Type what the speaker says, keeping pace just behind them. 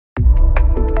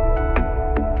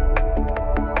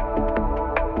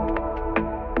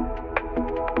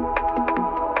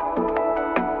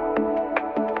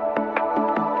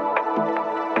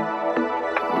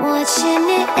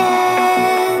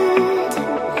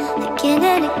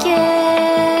and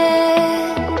again.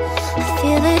 I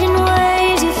feel it in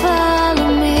waves, you follow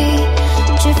me,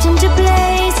 drifting to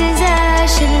places I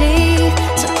should leave.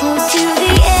 So close to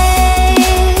the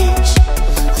edge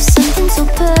of something so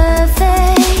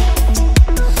perfect.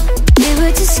 We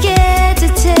were too scared to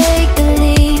take the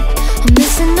leap. I'm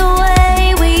missing the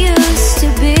way we used to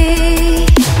be.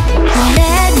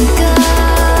 Let me go.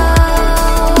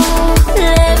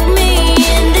 Left me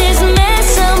in this mess,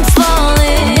 I'm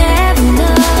falling. Never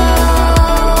know.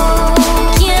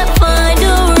 Can't find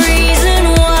a reason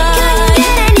why. Couldn't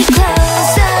get any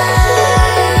closer.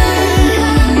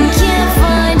 Can't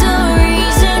find a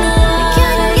reason why.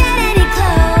 Couldn't get any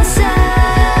closer.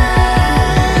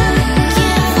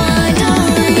 Can't find a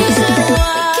reason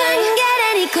why. Couldn't get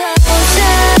any closer.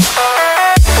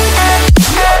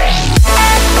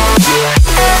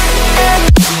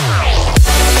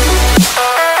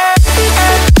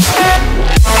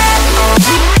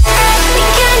 We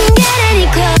couldn't get any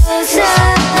closer.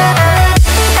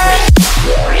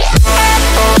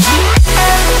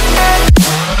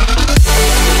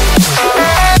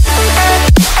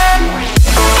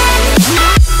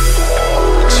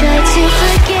 Tried to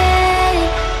forget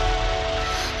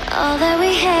all that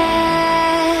we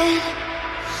had.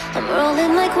 I'm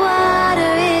rolling like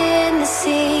water in the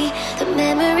sea. The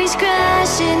memories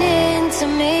crashing into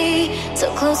me. So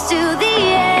close to the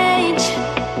edge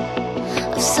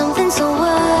of something so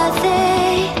worth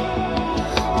it.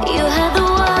 You had the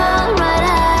world right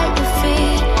at your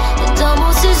feet. It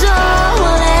almost is all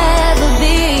we'll ever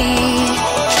be.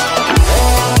 We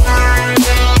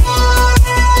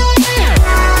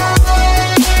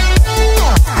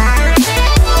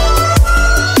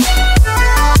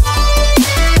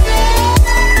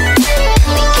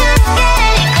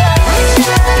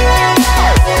can't get any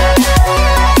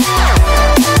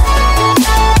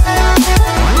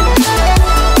closer.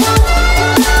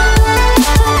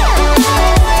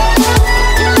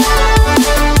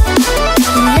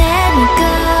 Let me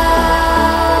go.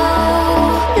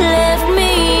 Left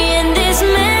me in this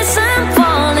mess, I'm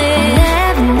falling.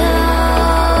 Never know.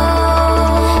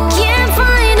 Can't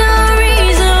find a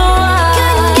reason why.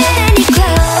 Couldn't get any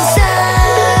closer.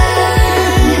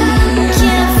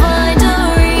 Can't find a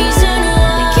reason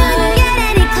why. Couldn't get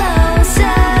any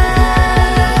closer.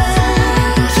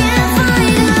 Can't find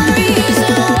a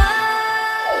reason why.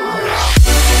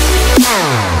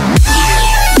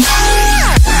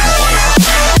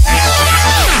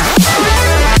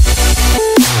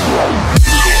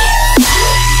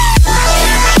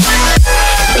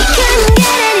 We couldn't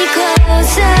get any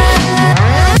closer.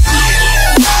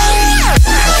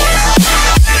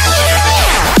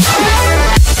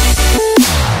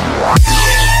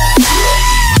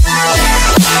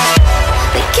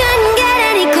 We couldn't get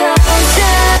any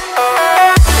closer.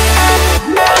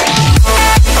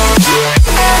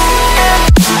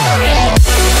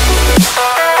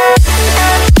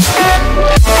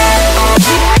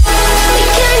 We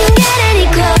couldn't get any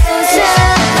closer.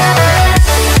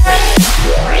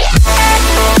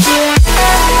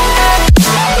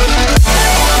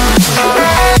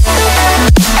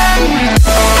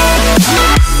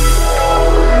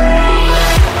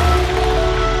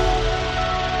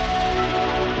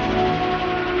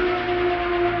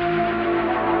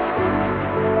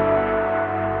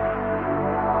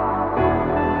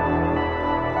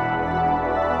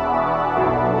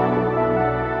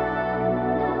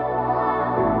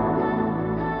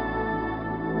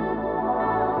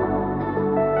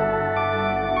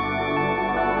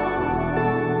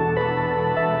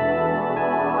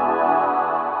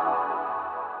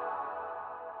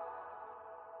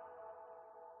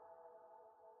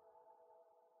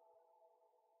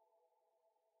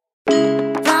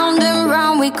 Round and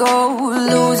round we go,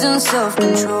 losing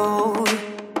self-control.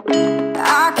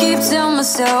 I keep telling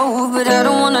myself, but I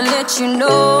don't wanna let you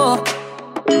know.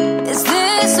 Is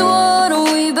this what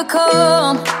we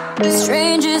become?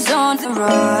 Strangers on the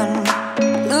run,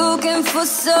 looking for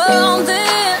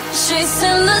something,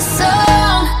 chasing the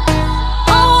sun.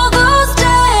 All those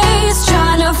days,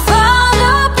 trying to find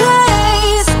a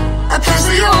place, a place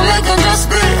where you'll make them just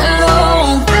be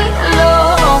alone, be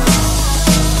alone.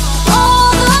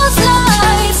 All those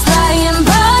nights lying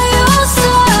by your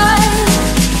side,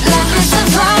 like you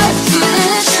survived,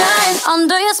 feeling it shine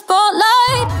under your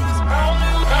spotlight.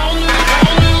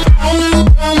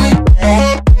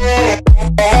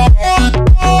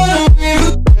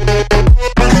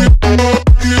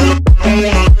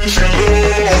 She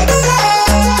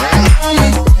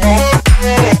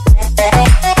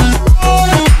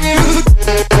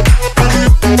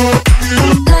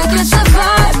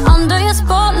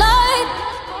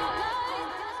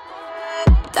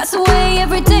That's the way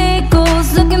every day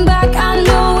goes. Looking back